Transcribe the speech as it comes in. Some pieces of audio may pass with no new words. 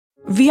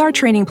VR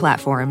training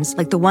platforms,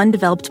 like the one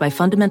developed by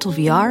Fundamental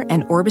VR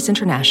and Orbis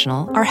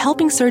International, are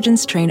helping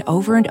surgeons train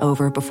over and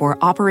over before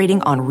operating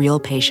on real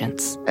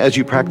patients. As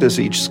you practice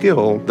each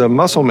skill, the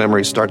muscle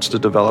memory starts to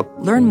develop.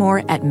 Learn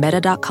more at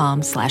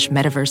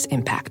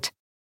meta.com/metaverseimpact.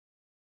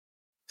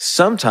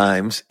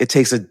 Sometimes it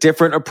takes a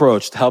different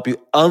approach to help you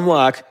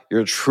unlock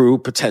your true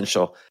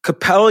potential.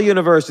 Capella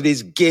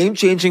University's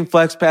game-changing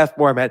FlexPath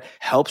format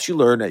helps you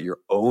learn at your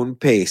own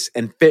pace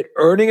and fit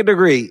earning a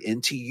degree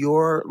into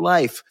your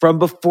life. From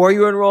before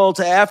you enroll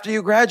to after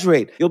you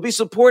graduate, you'll be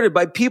supported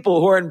by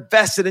people who are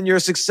invested in your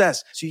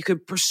success so you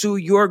can pursue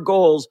your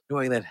goals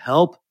knowing that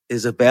help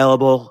is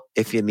available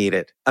if you need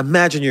it.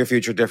 Imagine your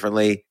future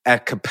differently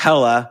at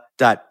capella.edu.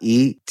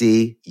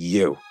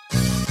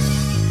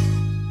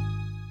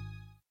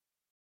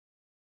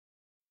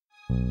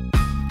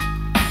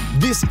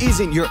 This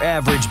isn't your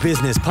average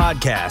business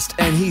podcast,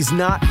 and he's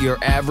not your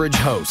average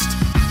host.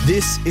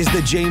 This is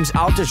the James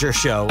Altucher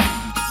Show.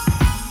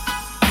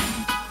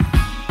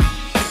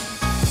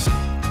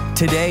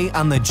 Today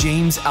on the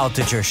James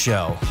Altucher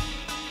Show.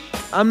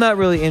 I'm not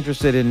really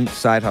interested in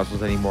side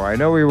hustles anymore. I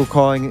know we were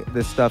calling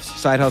this stuff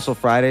Side Hustle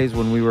Fridays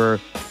when we were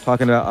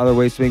talking about other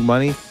ways to make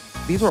money.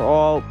 These are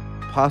all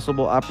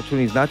possible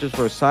opportunities, not just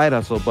for a side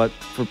hustle, but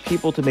for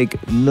people to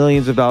make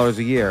millions of dollars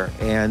a year.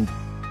 And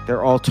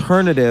they're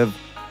alternative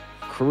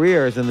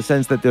careers in the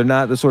sense that they're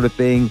not the sort of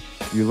thing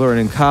you learn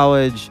in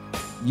college.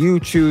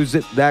 You choose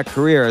that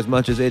career as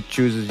much as it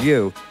chooses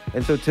you.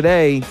 And so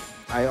today,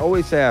 I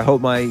always say I hope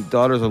my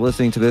daughters are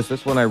listening to this.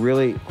 This one I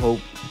really hope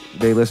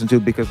they listen to,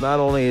 because not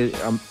only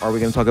are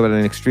we going to talk about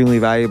an extremely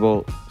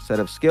valuable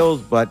set of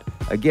skills, but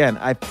again,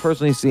 I've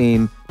personally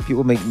seen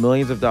people make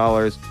millions of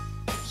dollars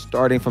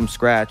starting from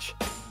scratch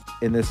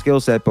in this skill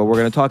set. But we're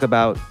going to talk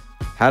about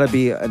how to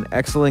be an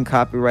excellent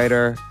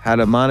copywriter, how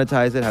to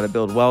monetize it, how to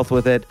build wealth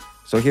with it.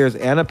 So here's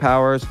Anna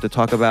Powers to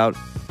talk about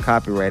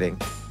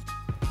copywriting.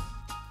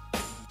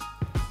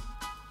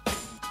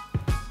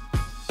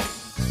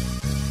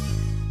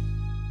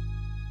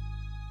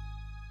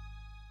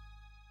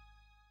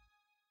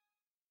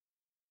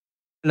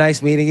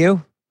 Nice meeting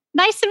you.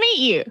 Nice to meet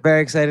you.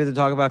 Very excited to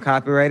talk about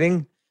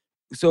copywriting.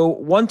 So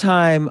one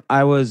time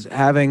I was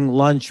having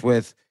lunch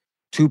with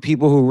two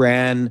people who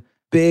ran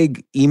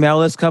big email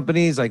list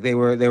companies. Like they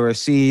were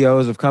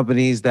CEOs of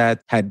companies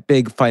that had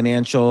big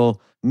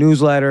financial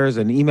newsletters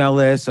and email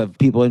lists of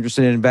people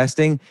interested in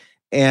investing.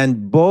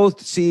 And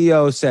both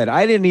CEOs said,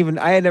 I had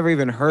never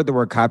even heard the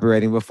word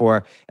copywriting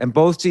before. And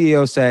both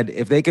CEOs said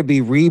if they could be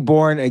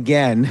reborn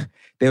again,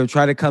 they would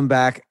try to come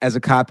back as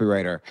a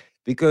copywriter,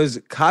 because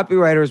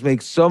copywriters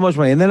make so much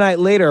money. And then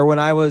later, when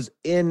I was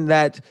in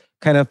that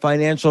kind of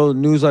financial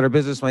newsletter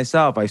business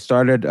myself, I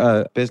started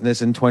a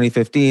business in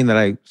 2015 that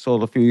I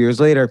sold a few years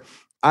later.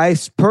 I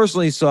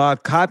personally saw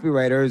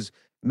copywriters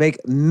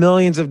make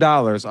millions of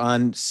dollars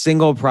on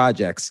single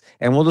projects.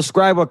 And we'll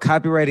describe what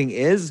copywriting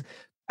is.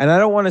 And I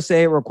don't want to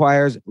say it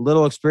requires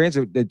little experience.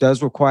 It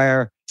does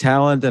require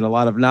talent and a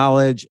lot of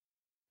knowledge.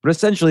 But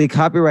essentially,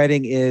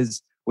 copywriting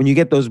is when you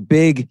get those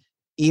big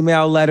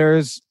email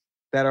letters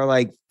that are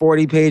like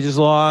 40 pages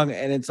long,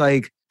 and it's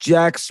like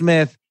Jack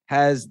Smith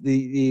has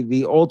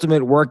the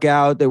ultimate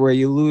workout that where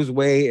you lose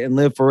weight and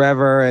live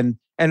forever. And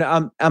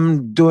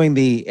I'm doing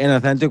the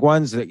inauthentic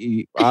ones. That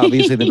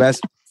obviously the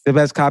best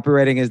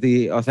copywriting is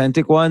the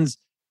authentic ones,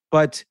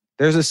 but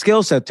there's a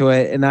skill set to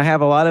it. And I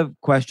have a lot of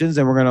questions,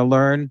 and we're going to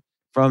learn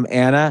from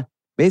Anna.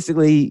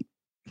 Basically,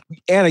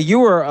 Anna, you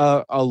were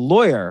a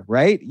lawyer,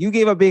 right? You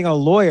gave up being a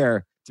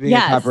lawyer to be a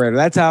copywriter.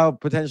 That's how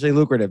potentially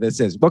lucrative this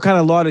is. What kind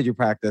of law did you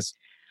practice?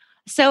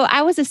 So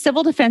I was a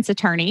civil defense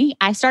attorney.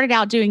 I started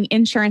out doing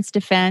insurance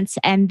defense.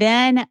 And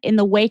then in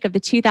the wake of the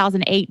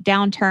 2008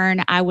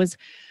 downturn, I was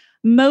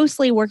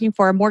mostly working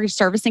for a mortgage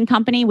servicing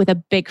company with a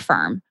big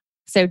firm.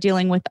 So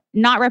dealing with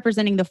not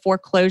representing the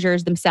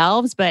foreclosures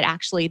themselves, but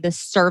actually the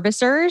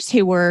servicers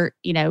who were,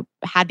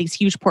 had these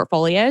huge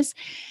portfolios.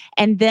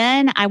 And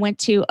then I went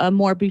to a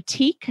more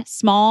boutique,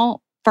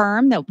 small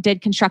firm that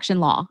did construction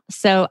law.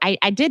 So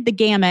I did the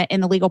gamut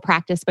in the legal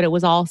practice, but it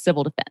was all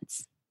civil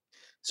defense.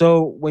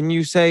 So when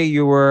you say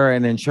you were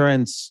an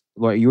insurance,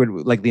 you would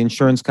like the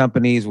insurance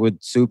companies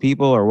would sue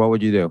people, or what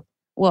would you do?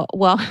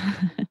 Well,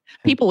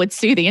 people would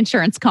sue the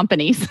insurance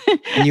companies.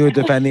 And you would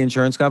defend the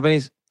insurance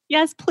companies?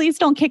 Yes, please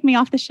don't kick me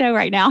off the show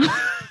right now.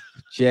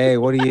 Jay,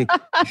 what do you...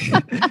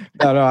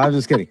 No, I'm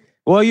just kidding.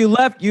 Well, you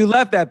left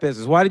that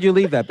business. Why did you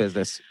leave that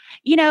business?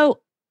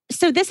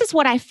 So this is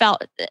what I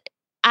felt.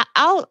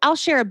 I'll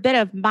share a bit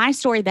of my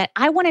story that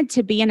I wanted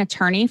to be an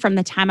attorney from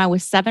the time I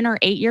was 7 or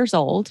 8 years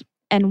old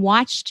and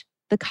watched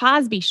The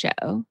Cosby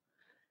Show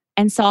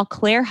and saw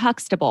Claire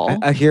Huxtable.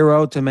 A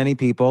hero to many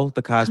people,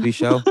 The Cosby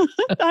Show.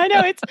 I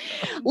know this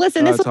was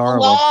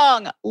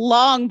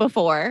long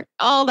before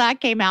all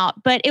that came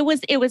out. But it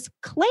was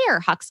Claire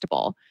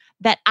Huxtable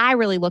that I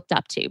really looked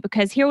up to,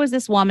 because here was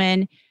this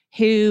woman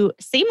who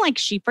seemed like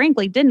she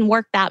frankly didn't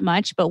work that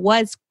much, but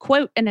was,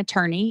 quote, an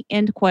attorney,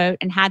 end quote,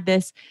 and had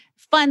this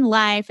fun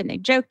life. And they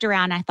joked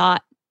around. I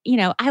thought,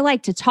 I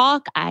like to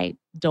talk. I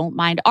don't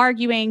mind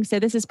arguing. So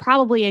this is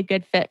probably a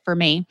good fit for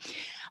me.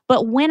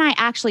 But when I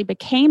actually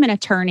became an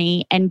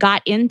attorney and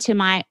got into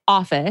my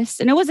office,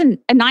 and it wasn't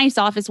a nice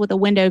office with a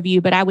window view,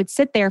 but I would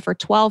sit there for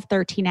 12,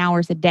 13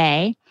 hours a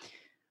day,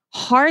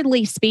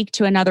 hardly speak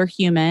to another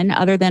human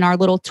other than our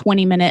little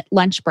 20-minute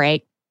lunch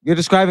break. You're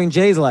describing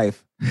Jay's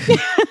life.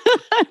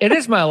 It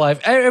is my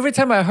life. Every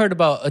time I heard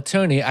about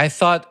attorney, I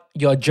thought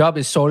your job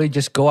is solely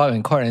just go out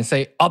in court and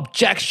say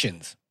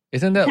objections.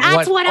 Isn't that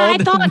That's what I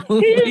thought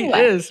movie too.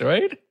 is,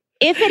 right?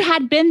 If it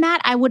had been that,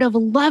 I would have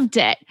loved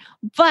it.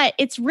 But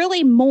it's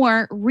really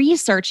more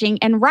researching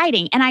and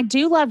writing. And I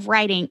do love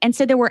writing. And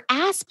so there were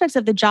aspects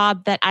of the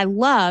job that I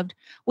loved,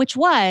 which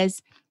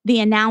was the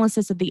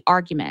analysis of the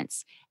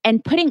arguments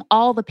and putting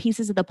all the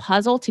pieces of the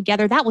puzzle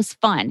together. That was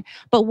fun.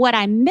 But what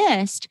I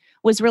missed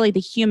was really the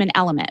human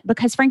element,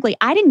 because frankly,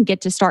 I didn't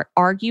get to start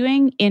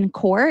arguing in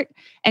court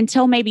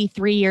until maybe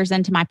 3 years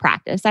into my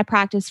practice. I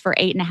practiced for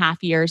 8.5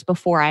 years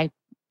before I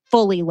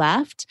fully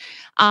left.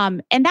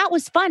 And that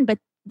was fun, but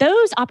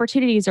those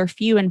opportunities are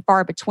few and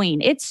far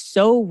between. It's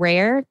so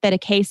rare that a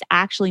case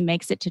actually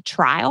makes it to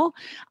trial.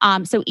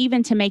 So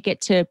even to make it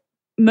to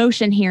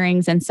motion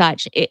hearings and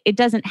such, it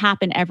doesn't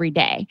happen every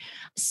day.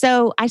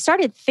 So I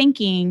started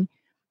thinking,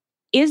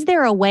 is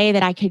there a way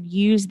that I could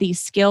use these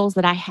skills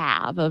that I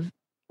have of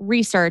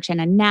research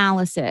and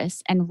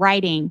analysis and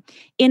writing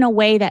in a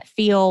way that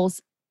feels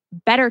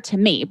better to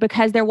me?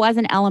 Because there was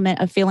an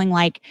element of feeling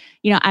like,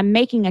 I'm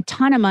making a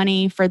ton of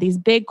money for these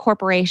big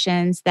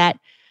corporations that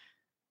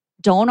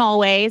don't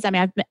always.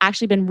 I've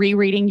actually been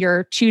rereading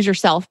your Choose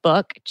Yourself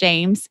book,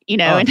 James,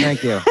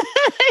 Thank you.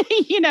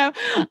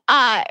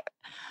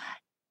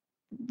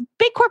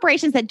 Big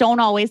corporations that don't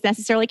always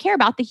necessarily care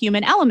about the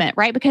human element,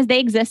 right? Because they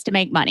exist to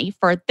make money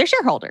for their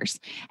shareholders.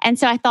 And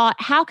so I thought,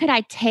 how could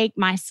I take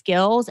my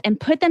skills and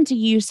put them to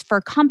use for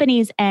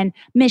companies and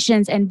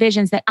missions and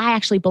visions that I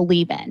actually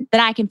believe in,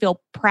 that I can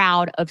feel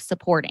proud of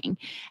supporting?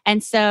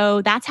 And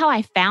so that's how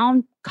I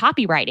found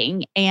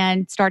copywriting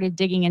and started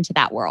digging into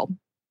that world.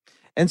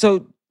 And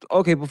so,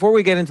 okay, before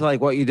we get into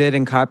like what you did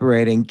in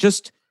copywriting,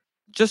 just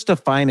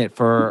define it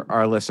for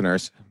our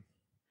listeners.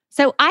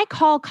 So I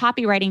call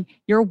copywriting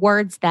your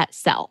words that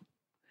sell.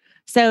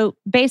 So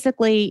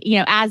basically,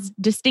 as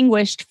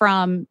distinguished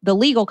from the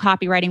legal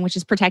copywriting, which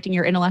is protecting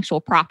your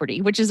intellectual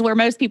property, which is where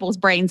most people's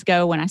brains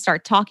go when I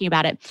start talking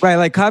about it. Right,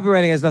 like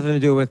copywriting has nothing to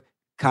do with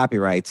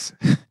copyrights.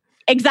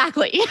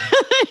 Exactly.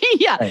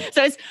 Yeah. Right.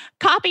 So it's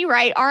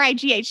copyright,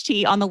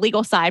 RIGHT on the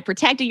legal side,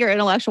 protecting your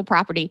intellectual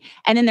property.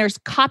 And then there's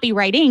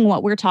copywriting,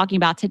 what we're talking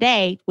about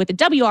today with the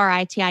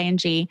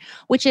WRITING,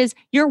 which is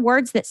your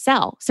words that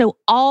sell. So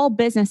all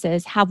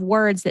businesses have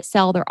words that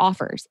sell their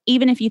offers.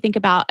 Even if you think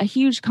about a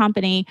huge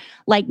company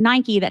like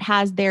Nike that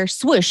has their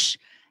swoosh,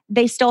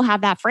 they still have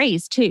that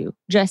phrase too,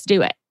 just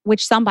do it,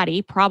 which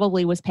somebody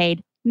probably was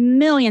paid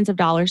millions of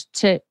dollars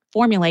to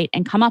formulate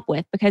and come up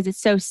with, because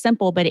it's so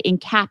simple, but it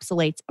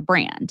encapsulates a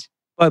brand.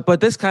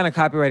 But this kind of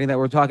copywriting that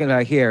we're talking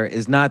about here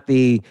is not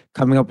the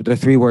coming up with the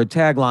 3-word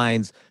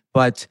taglines,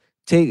 but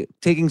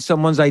taking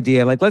someone's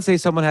idea. Like, let's say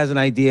someone has an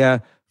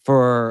idea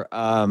for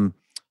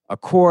a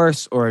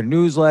course or a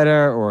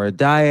newsletter or a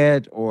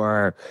diet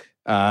or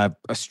a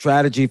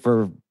strategy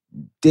for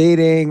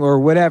dating or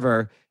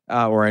whatever,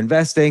 or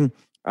investing.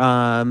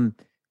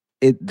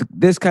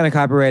 This kind of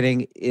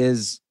copywriting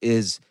is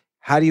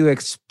how do you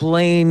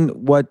explain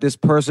what this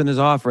person is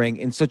offering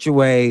in such a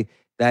way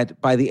that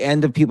by the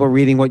end of people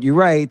reading what you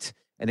write,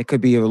 and it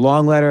could be a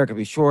long letter, it could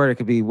be short, it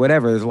could be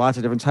whatever, there's lots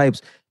of different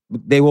types,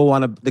 they will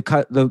want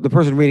to, the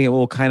person reading it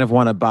will kind of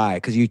want to buy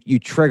because you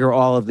trigger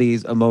all of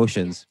these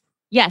emotions.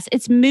 Yes,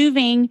 it's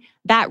moving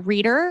that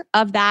reader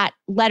of that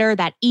letter,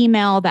 that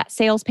email, that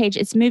sales page.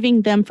 It's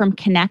moving them from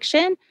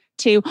connection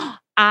to,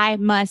 I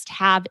must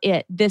have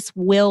it. This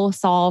will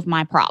solve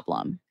my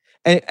problem.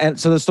 And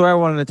so the story I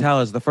wanted to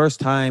tell is the first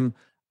time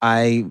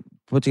I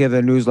put together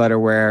a newsletter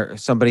where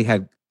somebody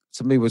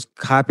was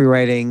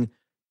copywriting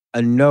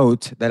a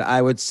note that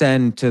I would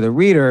send to the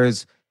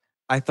readers.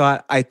 I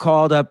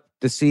called up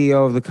the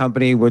CEO of the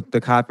company with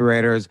the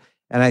copywriters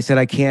and I said,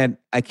 I can't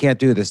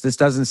do this. This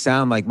doesn't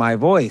sound like my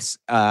voice.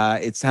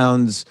 It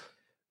sounds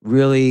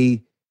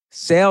really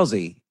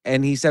salesy.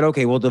 And he said,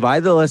 okay, we'll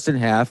divide the list in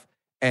half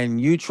and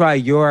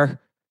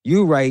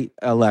you write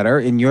a letter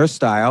in your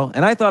style.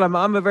 And I thought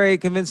I'm a very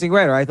convincing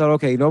writer. I thought,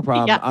 okay, no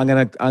problem.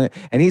 Yeah.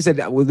 And he said,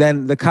 well,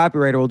 then the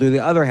copywriter will do the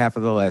other half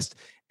of the list.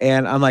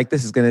 And I'm like,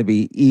 this is going to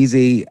be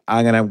easy.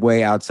 I'm going to way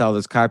outsell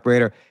this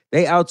copywriter.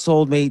 They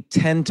outsold me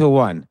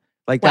 10-1.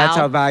 Like, wow. That's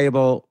how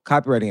valuable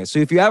copywriting is. So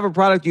if you have a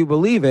product you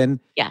believe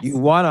in, yes, you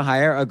want to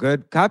hire a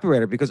good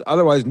copywriter, because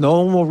otherwise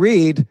no one will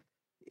read,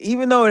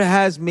 even though it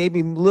has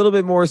maybe a little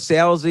bit more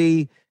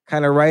salesy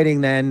kind of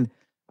writing than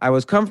I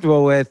was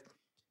comfortable with.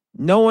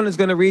 No one is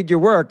going to read your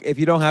work if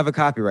you don't have a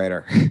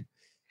copywriter.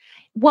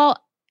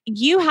 Well,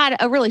 you had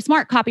a really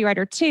smart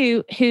copywriter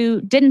too,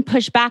 who didn't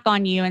push back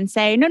on you and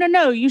say,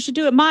 no, you should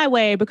do it my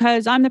way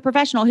because I'm the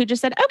professional, who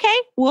just said, okay,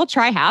 we'll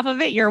try half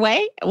of it your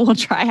way. We'll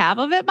try half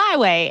of it my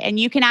way. And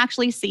you can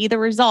actually see the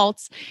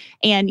results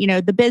and,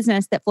 the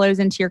business that flows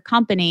into your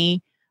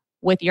company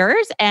with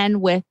yours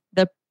and with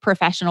the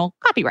professional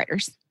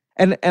copywriters.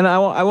 And I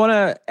want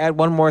to add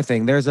one more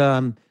thing. There's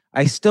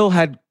I still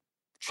had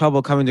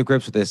trouble coming to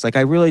grips with this. Like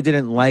I really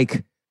didn't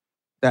like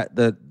that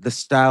the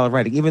style of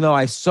writing, even though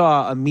I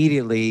saw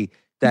immediately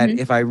that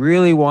if I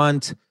really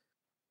want,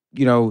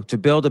 to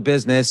build a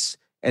business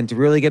and to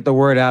really get the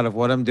word out of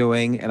what I'm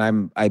doing,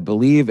 and I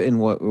believe in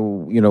what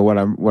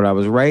I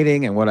was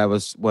writing and what I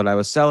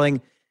was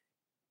selling,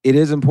 it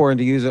is important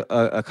to use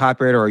a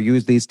copywriter or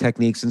use these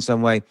techniques in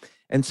some way.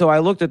 And so I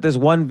looked at this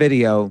one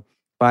video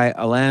by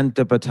Alain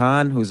de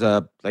Botton, who's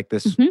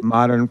this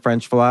modern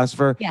French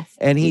philosopher. Yes.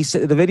 And he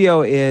said the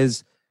video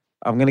is,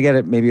 I'm going to get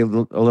it maybe a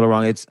little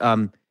wrong. It's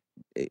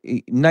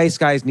nice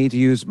guys need to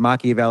use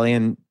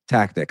Machiavellian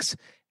tactics.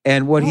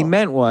 And what he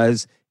meant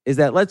is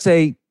that let's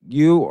say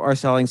you are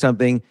selling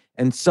something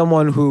and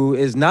someone who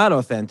is not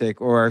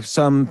authentic or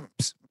some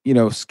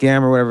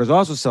scam or whatever is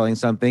also selling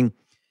something.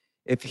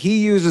 If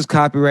he uses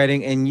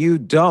copywriting and you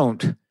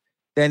don't,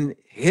 then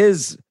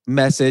his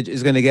message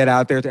is going to get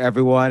out there to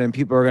everyone and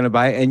people are going to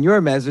buy it, and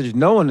your message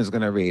no one is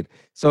going to read.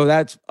 So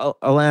that's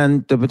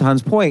Alain de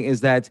Botton's point,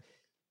 is that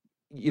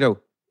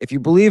if you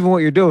believe in what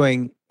you're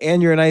doing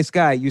and you're a nice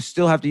guy, you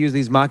still have to use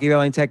these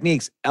Machiavellian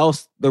techniques,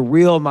 else the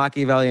real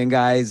Machiavellian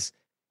guys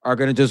are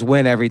going to just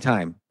win every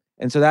time.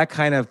 And so that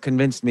kind of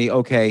convinced me,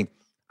 okay,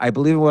 I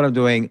believe in what I'm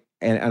doing,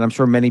 and I'm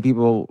sure many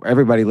people,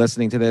 everybody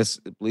listening to this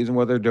believes in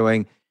what they're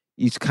doing.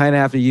 You kind of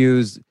have to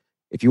use,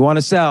 if you want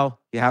to sell,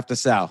 you have to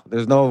sell.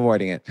 There's no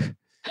avoiding it.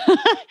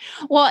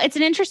 Well, it's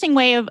an interesting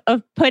way of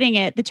putting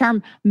it. The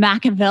term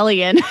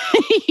Machiavellian,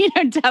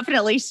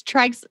 definitely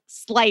strikes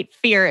slight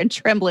fear and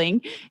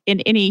trembling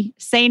in any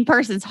sane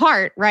person's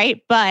heart,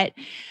 right? But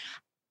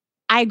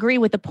I agree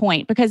with the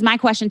point, because my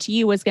question to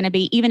you was going to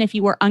be, even if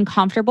you were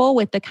uncomfortable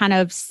with the kind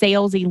of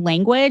salesy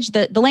language,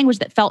 the language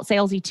that felt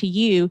salesy to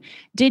you,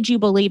 did you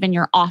believe in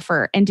your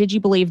offer? And did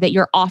you believe that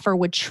your offer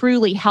would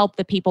truly help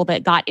the people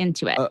that got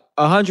into it?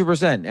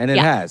 100%. And it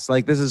has.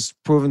 Like, this is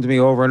proven to me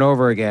over and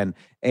over again.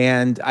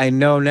 And I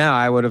know now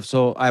I would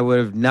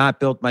have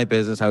not built my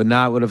business.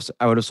 I would have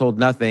sold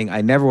nothing.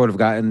 I never would have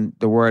gotten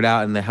the word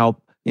out and the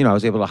help. I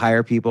was able to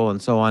hire people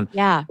and so on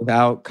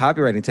without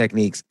copywriting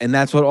techniques. And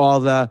that's what all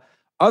the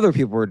other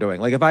people were doing.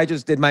 Like if I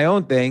just did my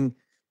own thing,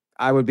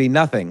 I would be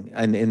nothing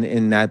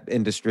in that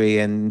industry.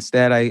 And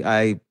instead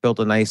I built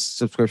a nice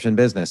subscription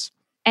business.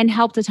 And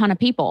helped a ton of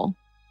people.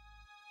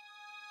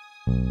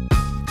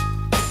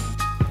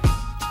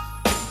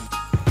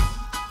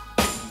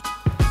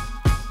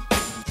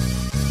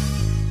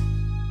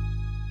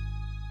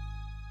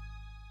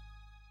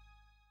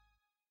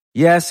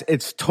 Yes,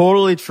 it's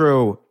totally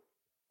true.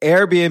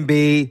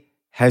 Airbnb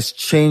has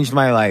changed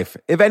my life.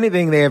 If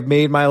anything, they have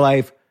made my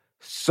life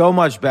so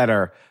much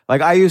better.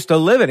 Like I used to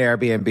live in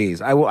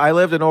Airbnbs. I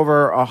lived in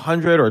over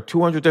 100 or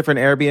 200 different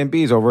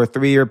Airbnbs over a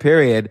 3-year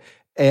period.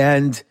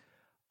 And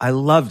I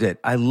loved it.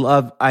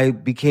 I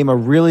became a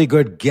really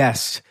good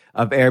guest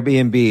of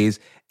Airbnbs,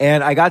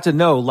 and I got to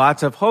know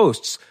lots of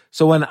hosts.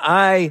 So when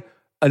I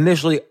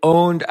initially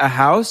owned a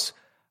house,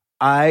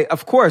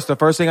 of course, the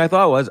first thing I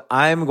thought was,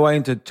 I'm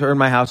going to turn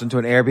my house into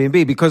an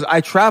Airbnb because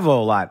I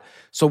travel a lot.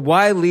 So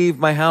why leave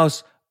my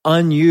house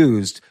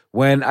unused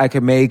when I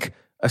can make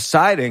a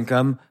side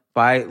income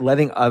by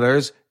letting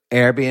others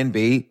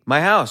Airbnb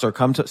my house or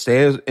come to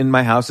stay in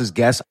my house as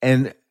guests?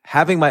 And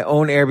having my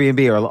own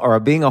Airbnb or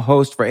being a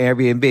host for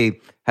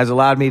Airbnb has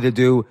allowed me to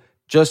do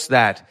just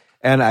that.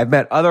 And I've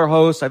met other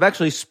hosts. I've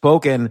actually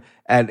spoken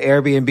at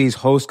Airbnb's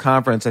host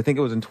conference. I think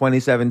it was in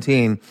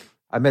 2017.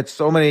 I met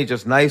so many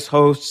just nice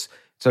hosts.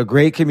 It's a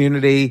great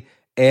community.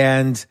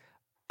 And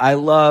I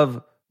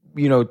love,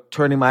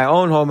 turning my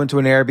own home into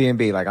an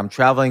Airbnb. Like I'm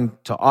traveling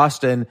to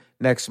Austin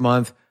next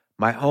month.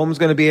 My home's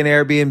going to be an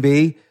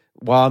Airbnb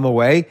while I'm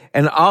away,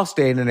 and I'll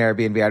stay in an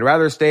Airbnb. I'd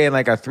rather stay in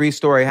like a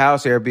 3-story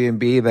house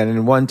Airbnb than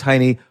in one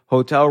tiny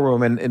hotel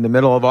room in the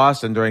middle of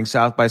Austin during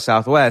South by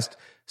Southwest.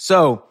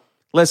 So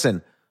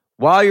listen,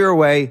 while you're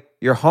away,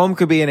 your home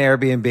could be an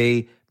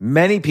Airbnb.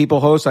 Many people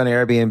host on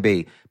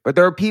Airbnb, but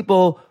there are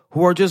people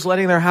who are just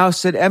letting their house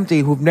sit empty,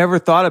 who've never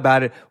thought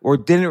about it or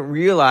didn't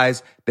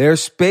realize their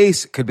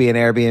space could be an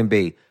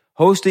Airbnb.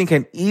 Hosting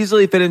can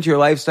easily fit into your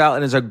lifestyle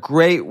and is a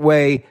great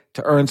way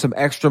to earn some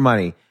extra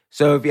money.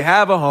 So if you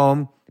have a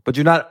home, but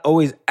you're not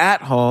always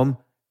at home,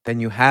 then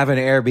you have an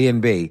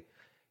Airbnb.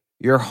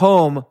 Your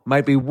home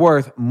might be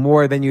worth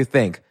more than you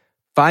think.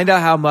 Find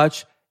out how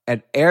much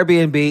at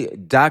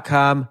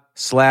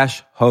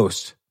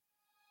airbnb.com/host.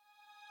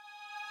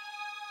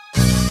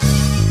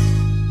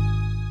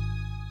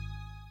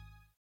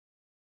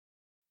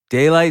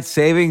 Daylight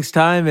savings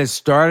time is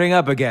starting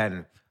up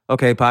again.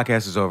 Okay,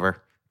 podcast is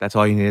over. That's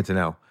all you needed to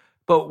know.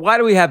 But why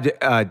do we have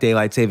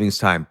daylight savings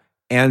time?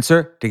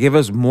 Answer: to give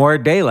us more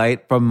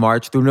daylight from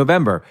March through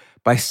November.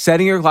 By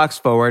setting your clocks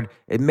forward,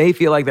 it may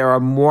feel like there are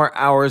more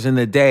hours in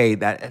the day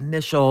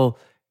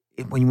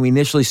when we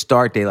initially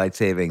start daylight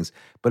savings.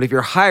 But if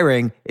you're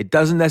hiring, it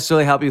doesn't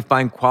necessarily help you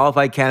find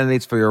qualified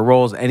candidates for your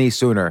roles any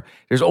sooner.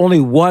 There's only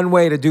one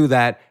way to do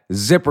that: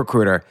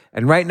 ZipRecruiter.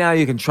 And right now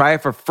you can try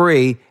it for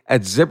free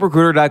at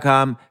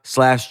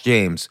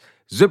ZipRecruiter.com/James.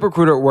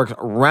 ZipRecruiter works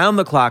around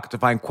the clock to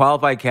find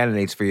qualified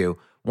candidates for you.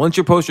 Once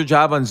you post your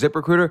job on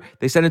ZipRecruiter,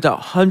 they send it to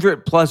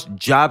 100 plus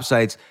job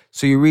sites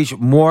so you reach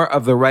more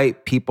of the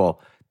right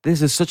people.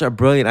 This is such a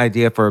brilliant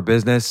idea for a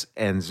business,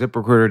 and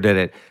ZipRecruiter did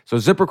it. So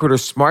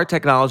ZipRecruiter's smart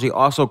technology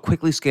also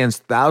quickly scans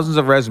thousands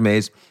of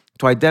resumes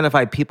to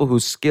identify people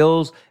whose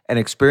skills and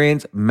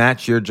experience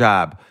match your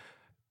job.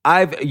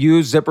 I've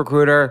used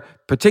ZipRecruiter,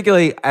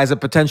 particularly as a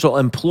potential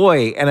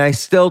employee, and I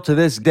still, to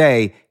this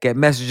day, get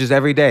messages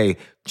every day.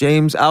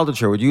 James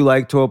Altucher, would you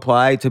like to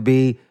apply to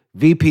be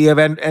VP of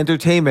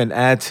Entertainment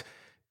at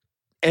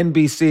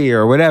NBC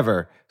or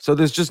whatever? So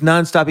there's just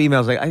nonstop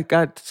emails. Like I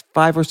got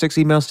 5 or 6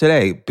 emails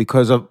today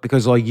because a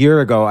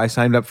year ago I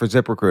signed up for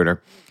ZipRecruiter.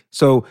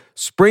 So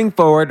spring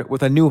forward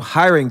with a new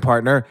hiring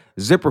partner,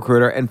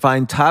 ZipRecruiter, and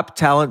find top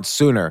talent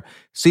sooner.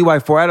 See why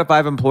 4 out of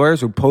 5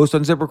 employers who post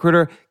on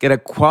ZipRecruiter get a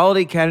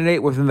quality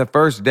candidate within the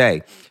first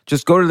day.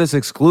 Just go to this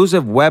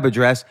exclusive web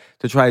address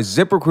to try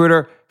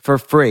ZipRecruiter for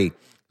free.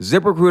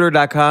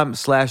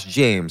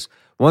 ZipRecruiter.com/James.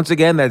 Once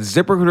again, that's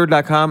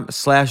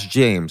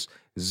ZipRecruiter.com/James.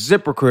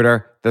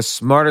 ZipRecruiter, the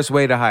smartest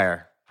way to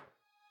hire.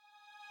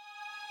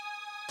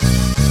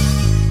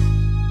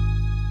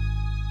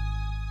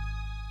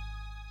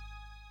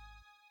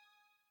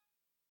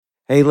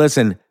 Hey,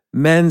 listen,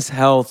 men's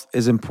health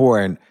is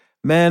important.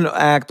 Men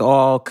act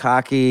all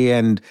cocky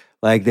and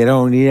like they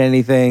don't need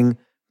anything.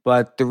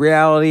 But the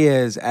reality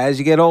is, as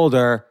you get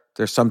older,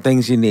 there's some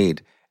things you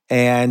need.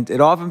 And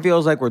it often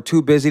feels like we're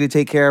too busy to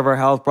take care of our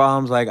health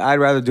problems. Like I'd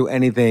rather do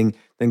anything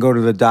than go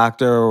to the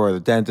doctor or the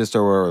dentist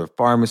or the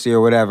pharmacy or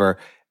whatever.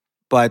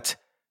 But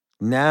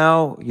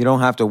now you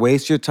don't have to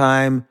waste your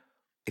time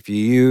if you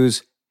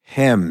use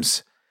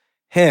Hims.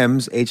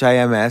 Hims,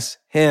 H-I-M-S,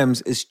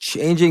 Hims is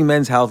changing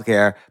men's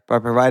healthcare by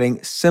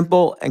providing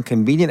simple and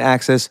convenient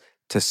access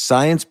to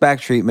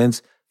science-backed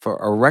treatments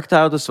for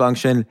erectile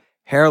dysfunction,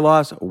 hair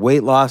loss,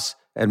 weight loss,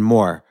 and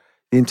more.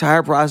 The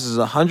entire process is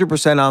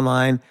 100%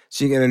 online,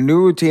 so you get a new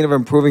routine of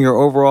improving your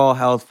overall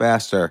health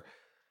faster.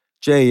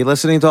 Jay, you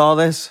listening to all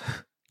this?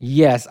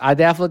 Yes, I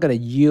definitely gonna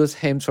use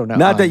Hims from now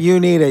Not on. that you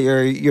need it.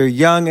 You're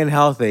young and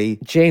healthy.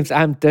 James,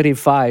 I'm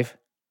 35.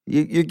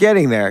 You're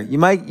getting there. You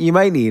might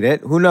need it.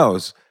 Who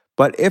knows?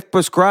 But if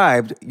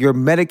prescribed, your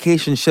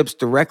medication ships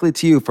directly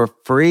to you for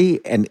free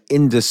and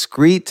in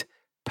discreet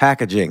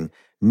packaging.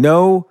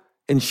 No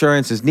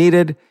insurance is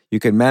needed. You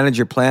can manage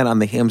your plan on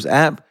the Hims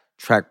app,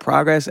 track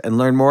progress, and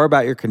learn more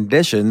about your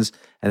conditions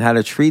and how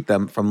to treat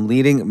them from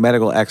leading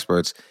medical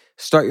experts.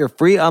 Start your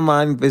free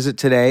online visit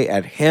today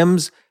at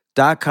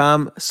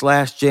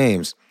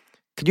hims.com/James.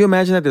 Could you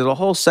imagine that? There's a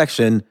whole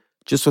section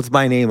just with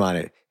my name on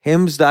it.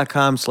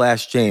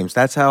 hims.com/James.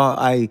 That's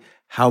how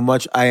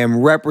much I am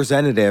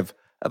representative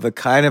of the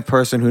kind of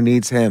person who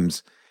needs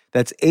Hims.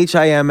 That's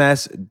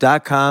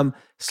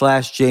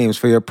HIMS.com/James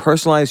for your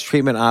personalized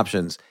treatment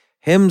options.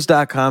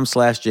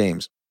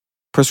 HIMS.com/James.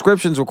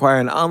 Prescriptions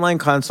require an online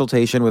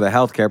consultation with a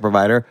healthcare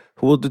provider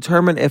who will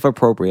determine if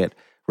appropriate.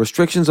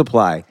 Restrictions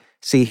apply.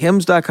 See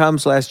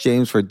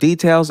HIMS.com/James for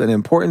details and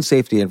important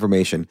safety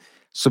information.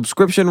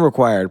 Subscription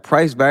required.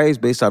 Price varies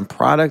based on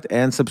product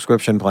and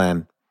subscription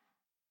plan.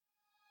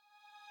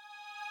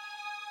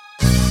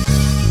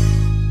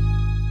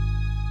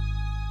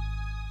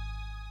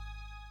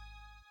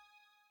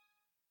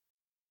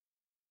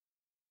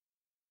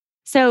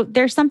 So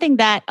there's something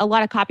that a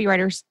lot of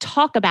copywriters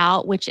talk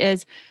about, which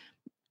is,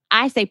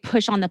 I say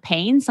push on the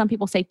pain. Some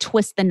people say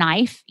twist the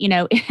knife,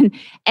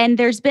 and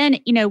there's been,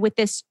 with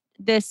this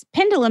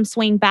pendulum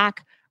swing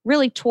back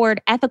really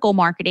toward ethical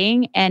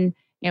marketing. And,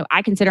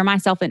 I consider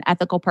myself an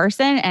ethical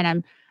person, and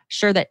I'm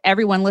sure that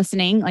everyone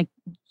listening, like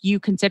you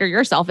consider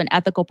yourself an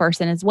ethical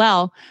person as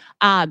well.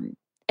 And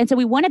so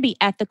we want to be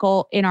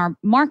ethical in our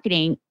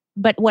marketing.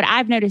 But what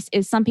I've noticed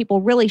is some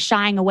people really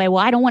shying away.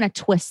 Well, I don't want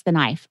to twist the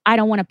knife. I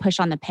don't want to push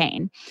on the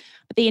pain.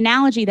 But the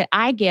analogy that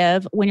I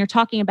give when you're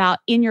talking about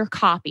in your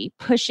copy,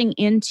 pushing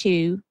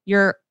into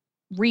your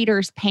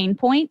readers' pain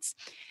points,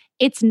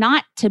 it's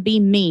not to be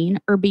mean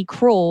or be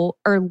cruel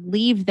or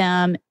leave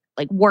them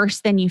like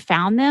worse than you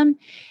found them.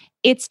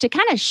 It's to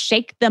kind of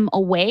shake them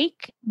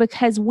awake,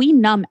 because we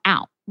numb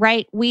out,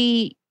 right?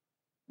 We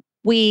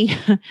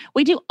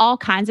do all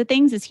kinds of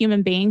things as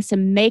human beings to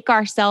make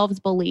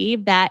ourselves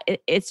believe that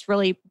it's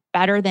really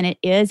better than it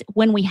is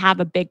when we have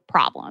a big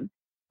problem.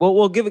 Well,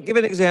 we'll give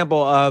an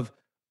example of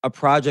a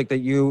project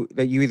that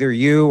either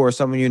you or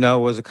someone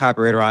was a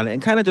copywriter on,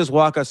 and kind of just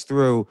walk us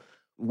through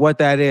what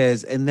that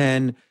is. And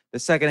then the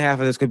second half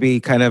of this could be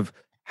kind of,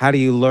 how do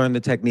you learn the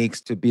techniques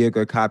to be a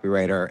good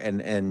copywriter,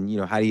 and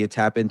how do you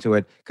tap into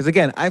it? Because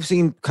again, I've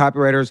seen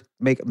copywriters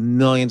make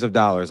millions of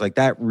dollars. Like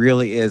that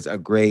really is a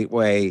great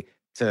way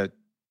to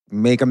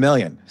make $1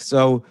 million.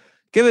 So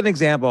give an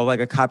example of like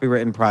a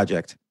copywritten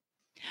project.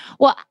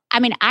 Well, I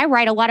mean, I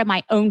write a lot of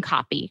my own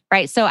copy,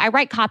 right? So I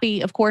write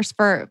copy, of course,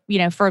 for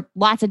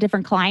lots of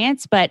different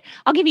clients, but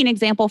I'll give you an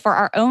example for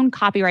our own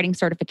copywriting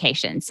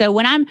certification. So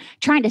when I'm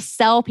trying to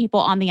sell people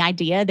on the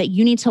idea that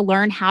you need to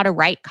learn how to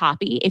write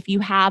copy if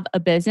you have a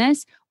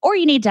business, or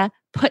you need to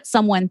put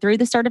someone through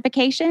the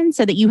certification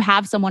so that you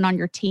have someone on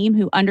your team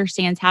who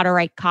understands how to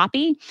write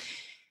copy.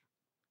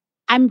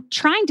 I'm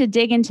trying to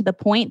dig into the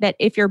point that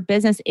if your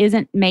business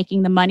isn't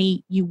making the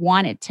money you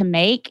want it to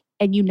make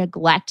and you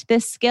neglect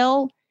this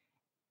skill,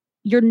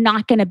 you're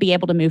not going to be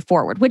able to move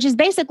forward, which is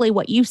basically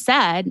what you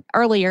said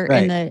earlier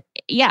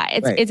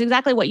it's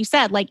exactly what you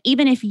said. Like,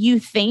 even if you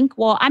think,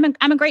 well, I'm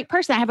a great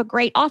person, I have a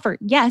great offer.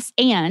 Yes.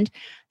 And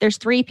there's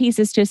 3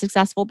 pieces to a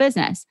successful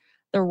business: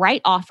 the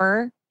right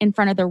offer in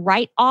front of the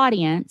right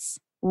audience,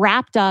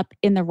 wrapped up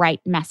in the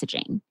right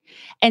messaging.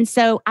 And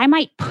so I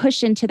might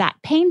push into that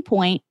pain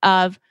point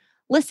of,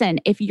 listen,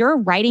 if you're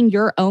writing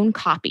your own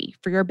copy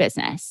for your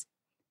business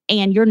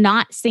and you're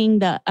not seeing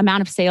the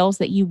amount of sales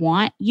that you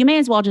want, you may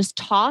as well just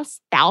toss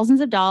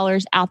thousands of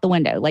dollars out the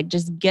window. Like,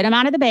 just get them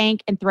out of the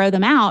bank and throw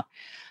them out,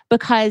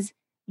 because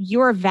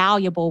you're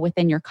valuable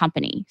within your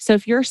company. So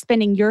if you're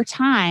spending your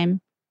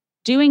time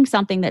doing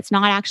something that's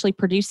not actually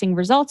producing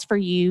results for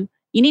you,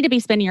 you need to be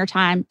spending your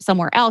time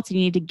somewhere else, and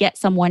you need to get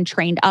someone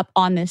trained up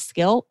on this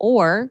skill,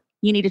 or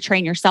you need to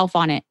train yourself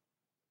on it.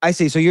 I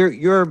see. So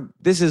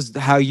this is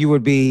how you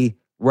would be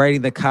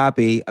writing the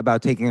copy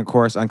about taking a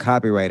course on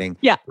copywriting.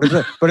 Yeah.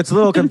 But it's a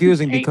little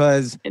confusing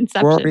because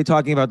Inception. we're already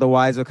talking about the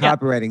whys of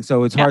copywriting.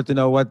 So it's hard to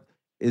know what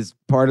is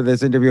part of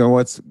this interview and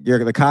what's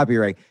the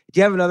copyright. Do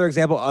you have another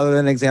example other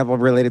than an example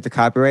related to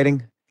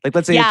copywriting? Like,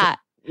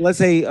 let's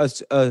say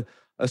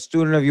a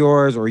student of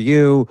yours or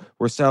you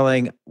were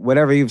selling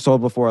whatever you've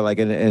sold before, like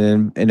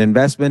an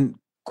investment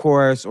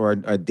course or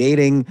a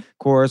dating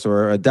course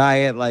or a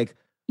diet, like.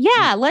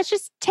 Yeah, let's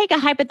just take a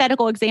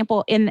hypothetical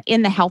example in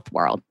the health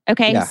world.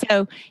 Okay. Yeah.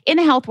 So in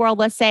the health world,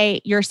 let's say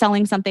you're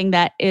selling something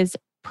that is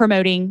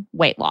promoting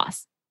weight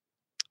loss.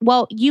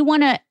 Well, you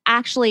want to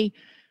actually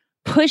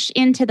push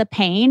into the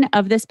pain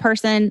of this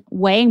person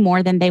weighing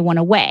more than they want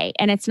to weigh.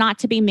 And it's not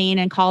to be mean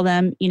and call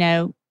them,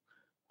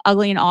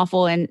 ugly and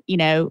awful and,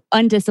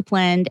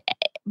 undisciplined.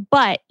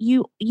 But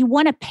you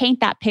want to paint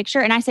that picture.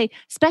 And I say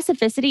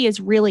specificity is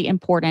really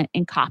important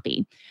in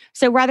copy.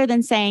 So rather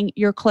than saying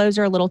your clothes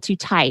are a little too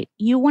tight,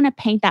 you want to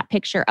paint that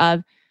picture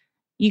of,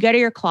 you go to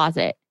your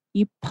closet,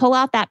 you pull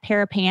out that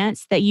pair of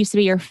pants that used to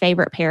be your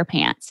favorite pair of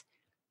pants.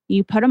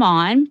 You put them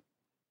on,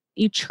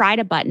 you try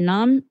to button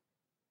them,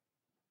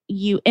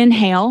 you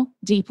inhale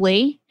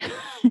deeply.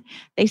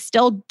 They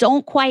still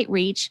don't quite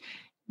reach.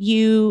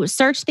 You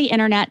search the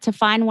internet to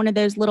find one of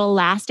those little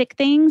elastic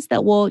things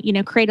that will,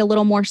 create a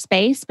little more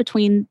space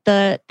between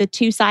the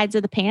 2 sides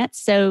of the pants,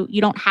 so you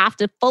don't have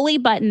to fully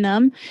button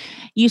them.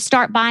 You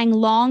start buying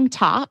long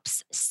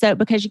tops, so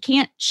because you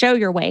can't show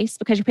your waist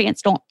because your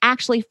pants don't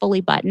actually fully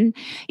button.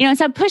 And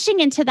so I'm pushing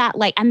into that.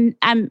 Like,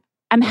 I'm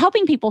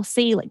helping people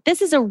see, like,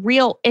 this is a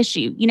real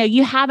issue.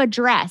 You have a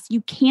dress,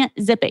 you can't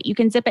zip it. You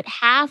can zip it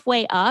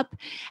halfway up,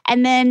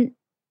 and then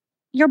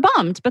you're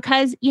bummed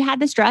because you had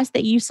this dress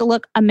that you used to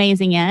look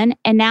amazing in,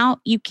 and now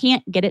you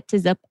can't get it to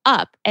zip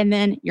up. And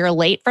then you're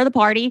late for the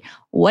party.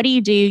 What do?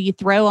 You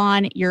throw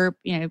on your,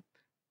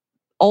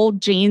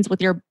 old jeans with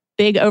your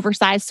big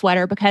oversized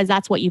sweater because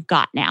that's what you've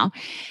got now.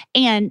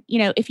 And,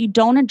 if you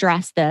don't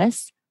address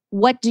this,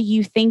 what do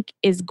you think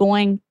is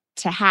going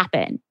to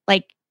happen?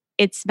 Like,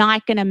 it's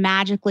not going to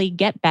magically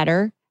get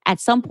better. At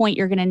some point,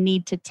 you're going to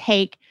need to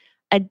take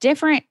a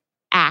different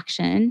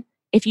action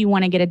if you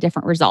want to get a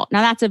different result. Now,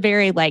 that's a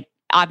very,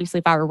 obviously,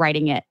 if I were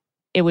writing it,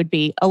 it would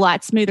be a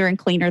lot smoother and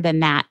cleaner than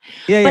that.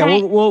 Yeah.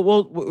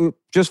 We'll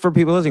just for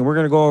people listening, we're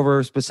going to go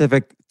over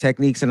specific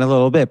techniques in a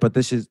little bit, but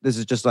this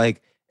is just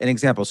like an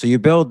example. So you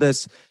build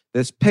this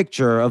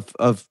picture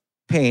of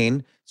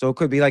pain. So it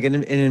could be like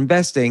in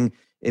investing,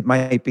 it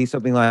might be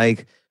something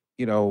like,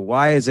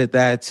 why is it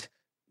that,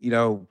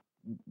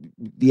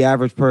 the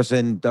average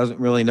person doesn't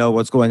really know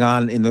what's going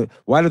on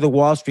why do the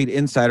Wall Street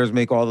insiders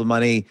make all the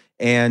money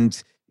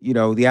and,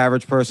 the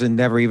average person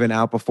never even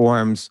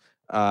outperforms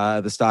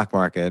the stock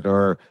market,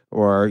 or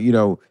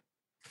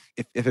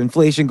if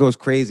inflation goes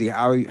crazy,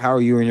 how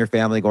are you and your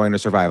family going to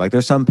survive? Like,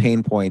 there's some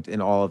pain point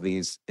in all of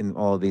these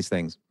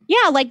things.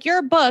 Yeah, like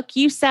your book,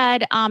 you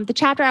said the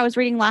chapter I was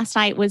reading last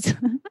night was,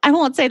 I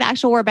won't say the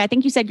actual word, but I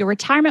think you said your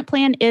retirement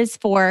plan is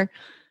for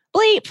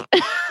bleep,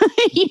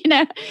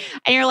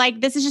 and you're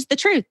like, this is just the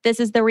truth. This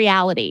is the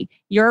reality.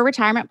 Your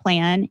retirement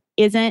plan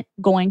isn't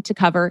going to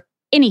cover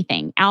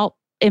anything.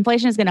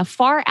 Inflation is going to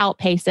far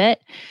outpace it.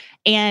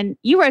 And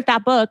you wrote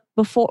that book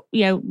before,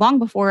 long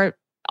before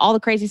all the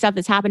crazy stuff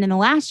that's happened in the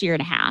last year and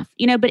a half,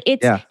 but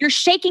you're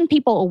shaking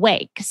people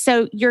awake.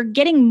 So you're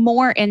getting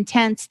more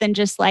intense than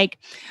just like,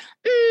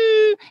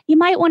 you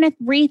might want to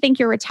rethink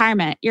your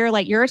retirement. You're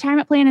like, your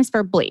retirement plan is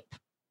for bleep.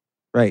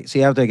 Right. So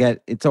you have to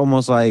it's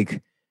almost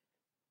like,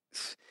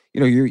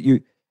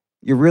 you're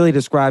really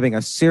describing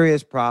a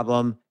serious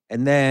problem,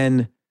 and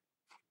then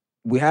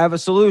we have a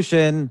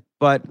solution,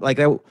 but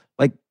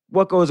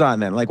what goes on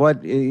then? Like, what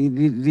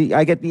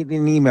I get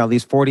an email,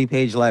 these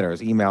 40-page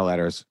email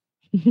letters.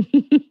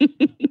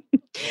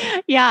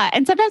 Yeah.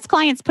 And sometimes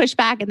clients push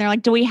back and they're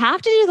like, do we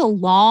have to do the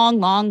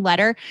long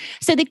letter?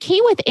 So the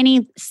key with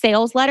any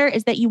sales letter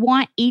is that you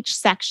want each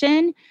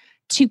section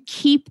to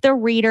keep the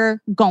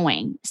reader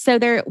going. So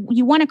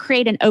you want to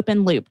create an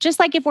open loop. Just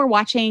like if we're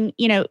watching,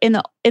 in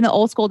the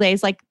old school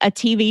days, like a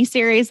TV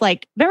series,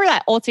 like remember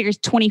that old series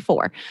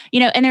 24,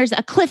 and there's a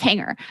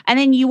cliffhanger. And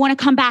then you want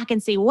to come back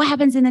and see what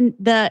happens in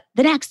the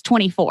next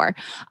 24.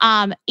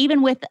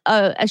 Even with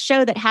a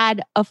show that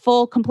had a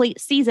full complete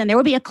season, there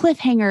will be a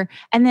cliffhanger.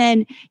 And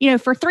then,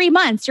 for 3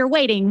 months, you're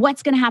waiting,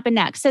 what's going to happen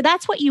next? So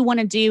that's what you want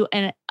to do.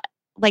 And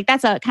like,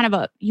 that's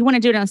you want to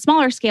do it on a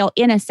smaller scale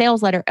in a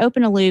sales letter,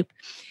 open a loop,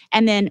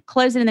 and then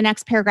close it in the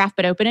next paragraph,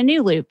 but open a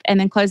new loop, and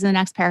then close in the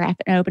next paragraph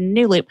and open a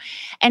new loop.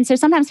 And so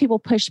sometimes people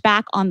push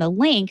back on the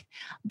length,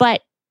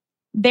 but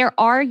there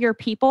are your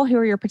people who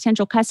are your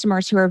potential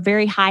customers who are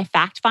very high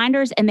fact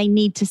finders, and they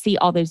need to see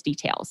all those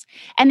details.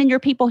 And then your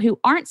people who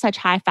aren't such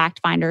high fact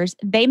finders,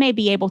 they may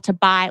be able to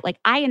buy, like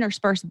I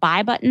intersperse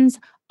buy buttons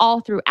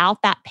all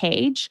throughout that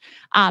page,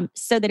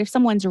 so that if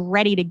someone's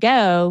ready to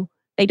go,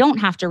 they don't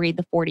have to read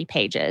the 40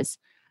 pages.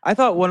 I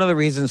thought one of the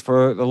reasons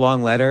for the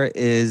long letter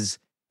is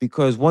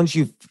because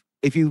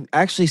if you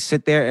actually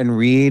sit there and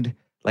read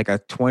like a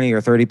 20 or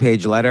 30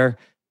 page letter,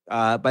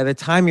 by the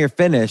time you're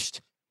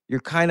finished, you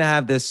kind of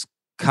have this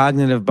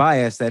cognitive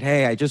bias that,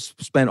 hey, I just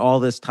spent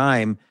all this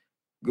time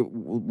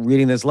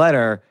reading this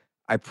letter.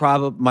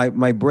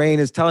 My brain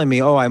is telling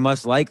me, oh, I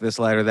must like this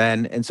letter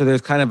then. And so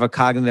there's kind of a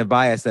cognitive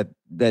bias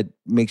that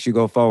makes you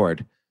go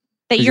forward.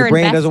 That your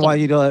brain investing. doesn't want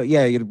you to,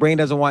 your brain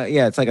doesn't want,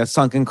 it's like a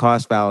sunken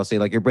cost fallacy.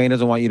 Like your brain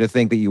doesn't want you to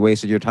think that you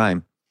wasted your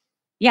time.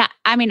 Yeah,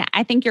 I mean,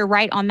 I think you're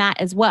right on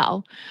that as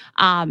well.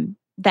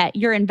 That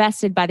you're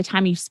invested by the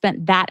time you've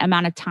spent that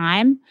amount of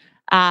time.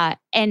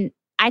 And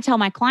I tell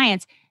my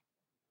clients,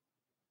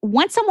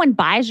 once someone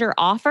buys your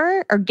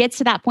offer or gets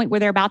to that point where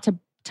they're about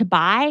to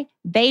buy,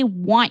 they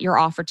want your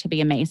offer to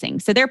be amazing.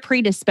 So they're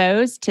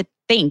predisposed to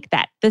think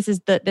that this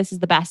is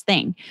the best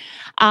thing.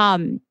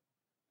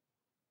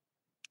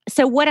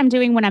 So what I'm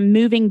doing when I'm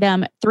moving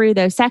them through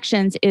those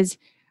sections is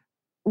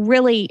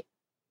really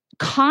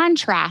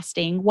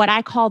contrasting what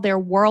I call their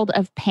world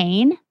of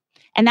pain.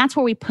 And that's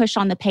where we push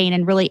on the pain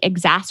and really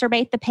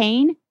exacerbate the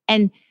pain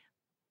and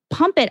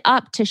pump it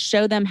up to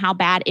show them how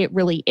bad it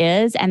really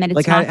is. And that it's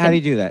like, not how do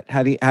you do that?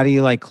 How do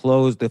you like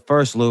close the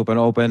first loop and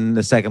open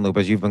the second loop,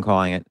 as you've been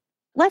calling it?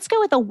 Let's go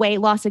with a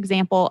weight loss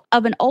example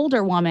of an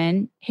older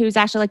woman who's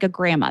actually like a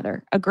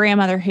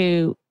grandmother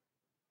who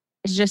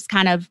is just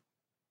kind of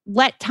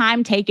let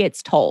time take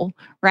its toll,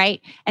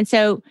 right? And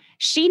so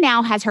she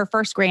now has her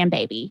first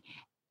grandbaby,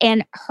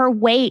 and her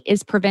weight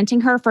is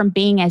preventing her from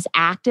being as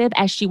active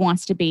as she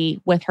wants to be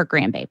with her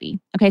grandbaby.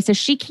 Okay, so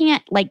she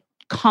can't like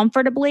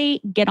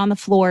comfortably get on the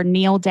floor,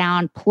 kneel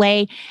down,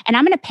 play. And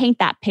I'm going to paint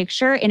that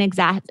picture in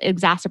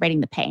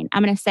exacerbating the pain.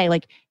 I'm going to say,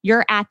 like,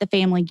 you're at the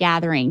family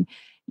gathering.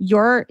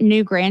 Your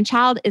new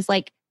grandchild is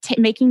like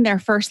making their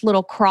first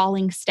little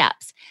crawling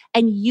steps.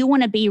 And you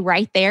want to be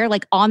right there,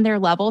 like on their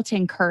level to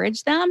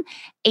encourage them.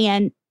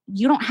 And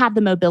you don't have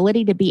the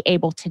mobility to be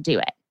able to do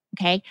it.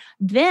 Okay.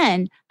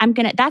 Then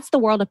that's the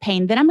world of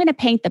pain. Then I'm going to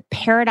paint the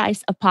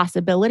paradise of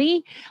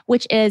possibility,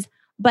 which is,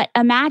 but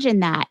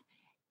imagine that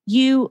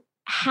you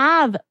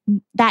have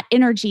that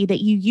energy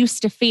that you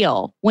used to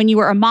feel when you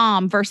were a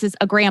mom versus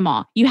a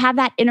grandma. You have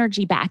that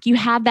energy back. You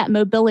have that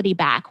mobility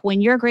back.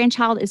 When your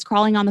grandchild is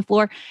crawling on the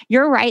floor,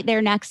 you're right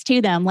there next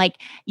to them. Like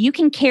you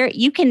can carry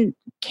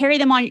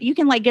them on. You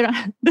can like get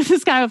on. This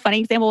is kind of a funny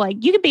example.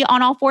 Like you could be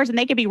on all fours and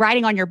they could be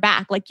riding on your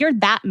back. Like you're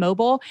that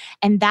mobile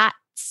and that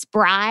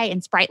spry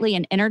and sprightly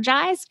and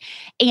energized.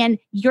 And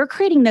you're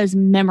creating those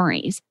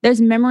memories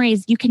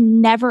you can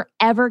never,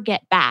 ever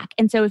get back.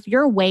 And so if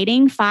you're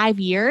waiting 5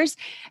 years,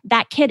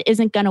 that kid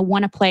isn't going to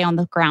want to play on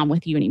the ground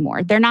with you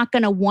anymore. They're not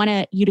going to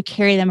want you to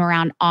carry them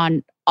around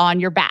on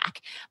your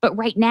back. But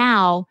right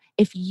now,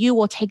 if you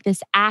will take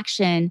this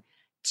action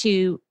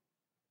to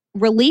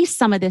release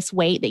some of this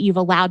weight that you've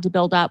allowed to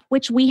build up,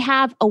 which we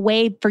have a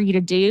way for you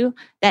to do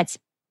that's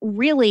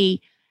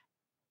really,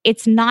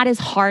 it's not as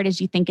hard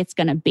as you think it's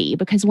going to be,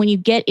 because when you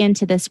get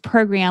into this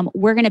program,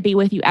 we're going to be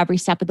with you every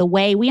step of the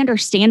way. We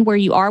understand where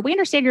you are. We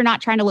understand you're not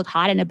trying to look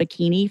hot in a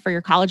bikini for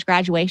your college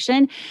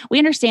graduation. We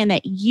understand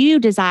that you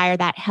desire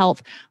that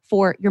health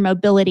for your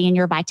mobility and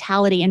your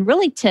vitality and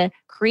really to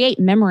create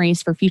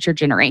memories for future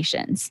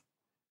generations.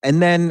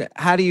 And then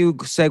how do you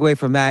segue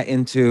from that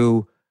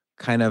into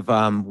kind of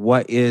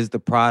what is the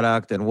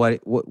product and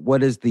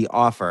what is the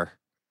offer?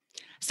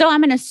 So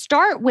I'm going to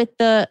start with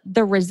the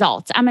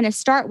results. I'm going to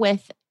start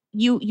with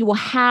you will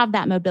have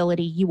that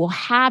mobility, you will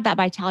have that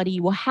vitality,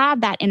 you will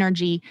have that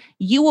energy.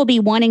 You will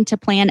be wanting to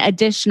plan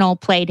additional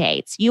play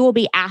dates. You will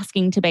be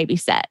asking to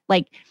babysit.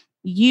 Like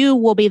you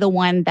will be the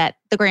one that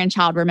the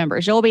grandchild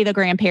remembers. You'll be the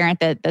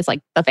grandparent that's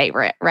like the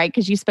favorite, right?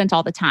 Because you spent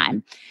all the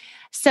time.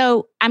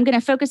 So I'm going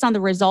to focus on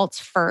the results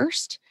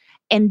first.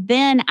 And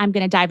then I'm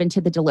going to dive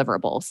into the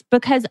deliverables,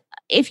 because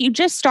if you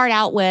just start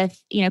out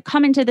with,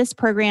 come into this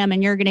program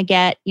and you're going to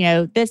get,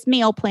 this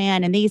meal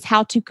plan and these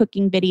how-to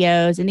cooking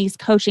videos and these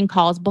coaching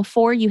calls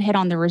before you hit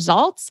on the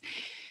results,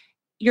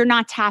 you're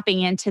not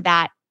tapping into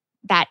that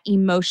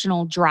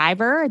emotional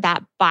driver,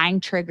 that buying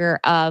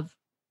trigger of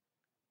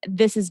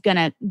this is going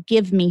to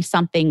give me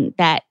something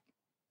that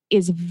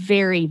is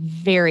very,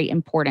 very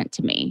important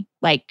to me,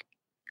 like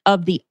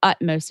of the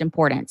utmost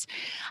importance.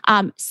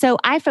 So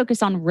I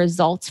focus on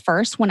results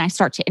first when I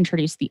start to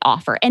introduce the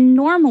offer. And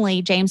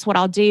normally, James, what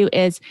I'll do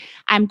is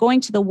I'm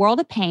going to the world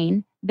of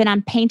pain, then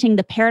I'm painting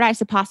the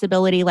paradise of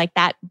possibility, like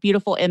that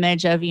beautiful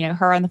image of,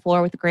 her on the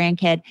floor with the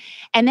grandkid.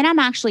 And then I'm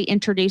actually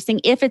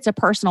introducing, if it's a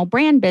personal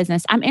brand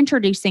business, I'm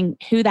introducing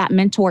who that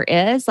mentor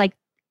is, like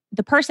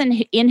the person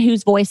in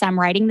whose voice I'm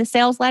writing the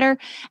sales letter,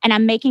 and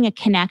I'm making a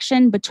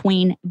connection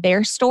between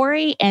their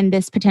story and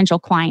this potential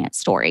client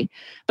story.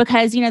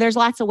 Because, there's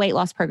lots of weight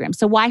loss programs.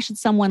 So why should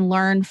someone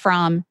learn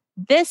from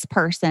this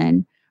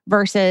person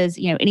versus,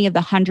 any of the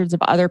hundreds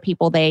of other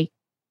people they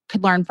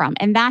could learn from?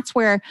 And that's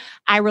where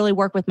I really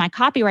work with my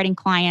copywriting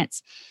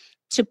clients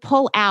to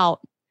pull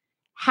out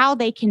how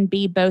they can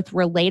be both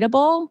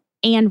relatable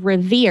and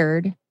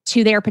revered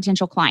to their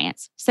potential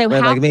clients. So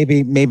right, like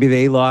maybe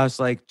they lost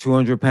like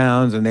 200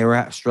 pounds and they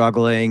were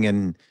struggling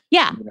and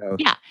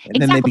and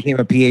then they became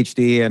a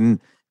PhD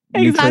in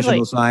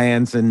nutritional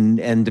science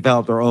and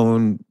developed their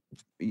own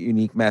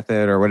unique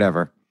method or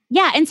whatever.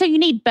 Yeah. And so you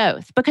need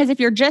both, because if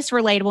you're just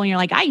relatable and you're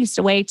like, I used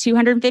to weigh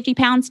 250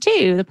 pounds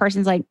too, the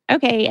person's like,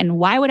 okay, and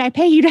why would I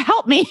pay you to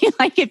help me?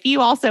 Like if you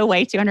also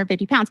weigh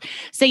 250 pounds.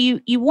 So you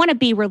want to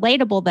be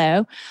relatable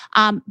though,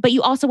 but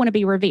you also want to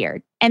be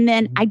revered. And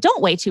then I don't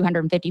weigh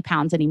 250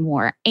 pounds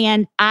anymore.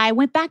 And I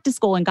went back to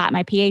school and got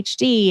my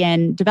PhD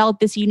and developed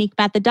this unique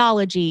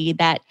methodology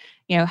that,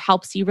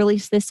 helps you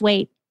release this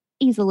weight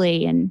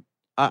easily. And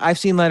I've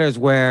seen letters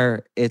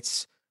where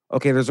it's,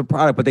 okay, there's a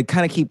product, but they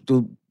kind of keep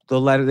the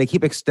letter, they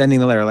keep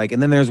extending the letter, like,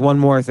 and then there's one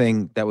more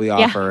thing that we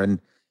offer.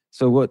 And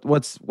so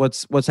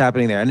what's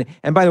happening there?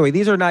 And by the way,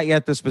 these are not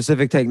yet the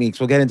specific techniques.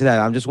 We'll get into that.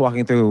 I'm just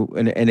walking through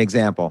an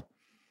example.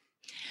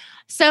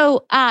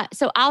 So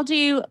I'll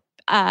do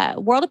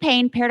World of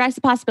Pain, Paradise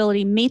of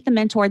Possibility, Meet the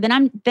Mentor. Then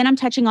I'm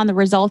touching on the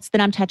results. Then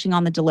I'm touching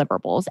on the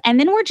deliverables. And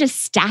then we're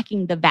just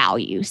stacking the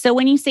value. So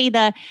when you see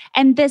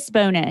and this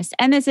bonus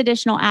and this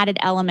additional added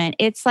element,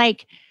 it's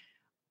like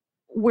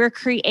we're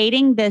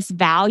creating this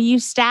value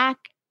stack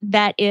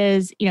that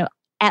is,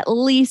 at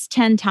least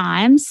 10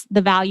 times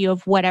the value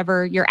of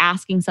whatever you're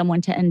asking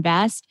someone to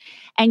invest.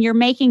 And you're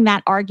making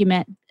that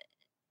argument,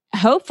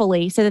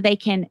 hopefully, so that they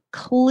can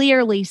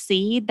clearly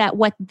see that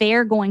what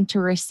they're going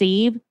to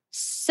receive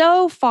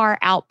so far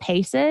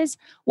outpaces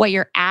what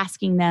you're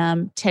asking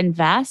them to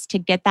invest to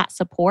get that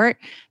support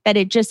that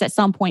it just at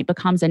some point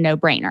becomes a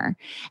no-brainer.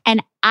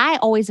 And I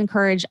always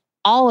encourage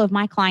all of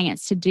my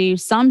clients to do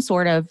some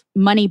sort of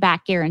money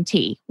back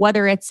guarantee,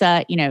 whether it's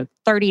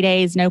 30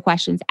 days, no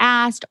questions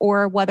asked,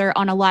 or whether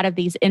on a lot of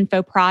these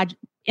info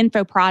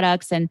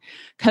products and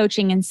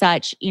coaching and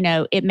such,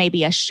 it may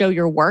be a show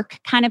your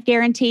work kind of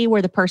guarantee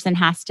where the person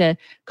has to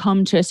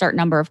come to a certain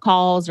number of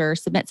calls or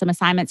submit some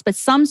assignments, but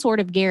some sort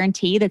of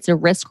guarantee that's a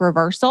risk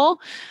reversal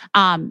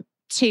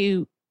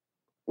to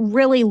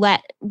really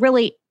let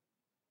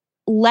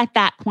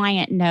that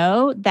client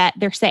know that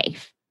they're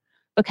safe,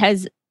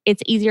 because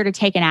it's easier to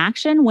take an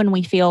action when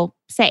we feel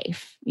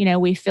safe.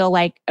 We feel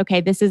like, okay,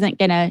 this isn't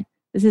gonna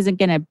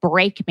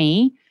break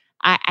me.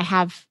 I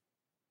have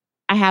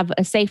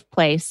a safe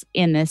place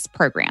in this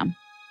program.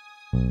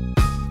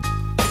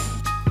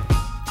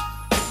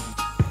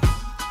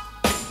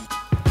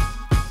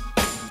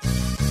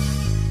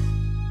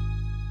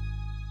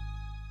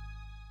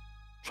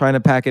 Trying to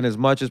pack in as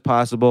much as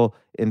possible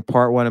in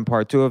part 1 and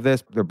part 2 of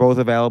this. They're both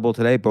available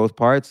today, both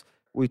parts.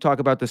 We talk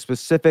about the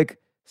specific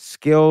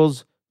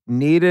skills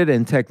needed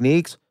and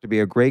techniques to be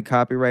a great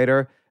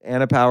copywriter.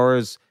 Anna Power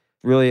is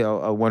really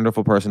a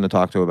wonderful person to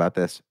talk to about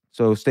this.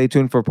 So stay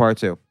tuned for part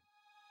 2.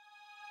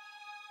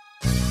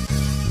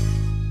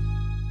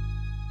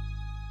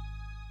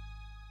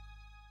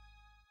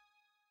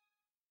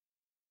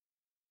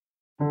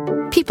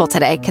 People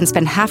today can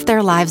spend half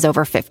their lives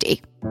over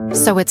 50.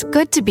 So it's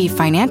good to be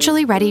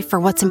financially ready for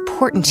what's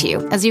important to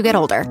you as you get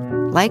older,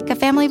 like a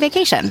family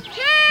vacation.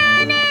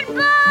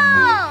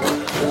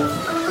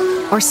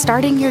 Or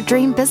starting your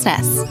dream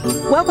business.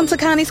 Welcome to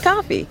Connie's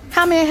Coffee.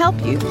 How may I help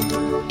you?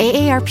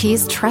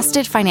 AARP's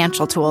trusted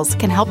financial tools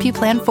can help you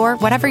plan for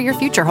whatever your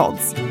future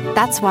holds.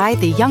 That's why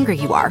the younger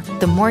you are,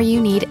 the more you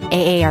need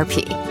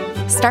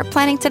AARP. Start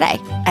planning today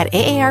at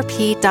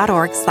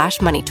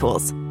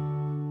aarp.org/moneytools.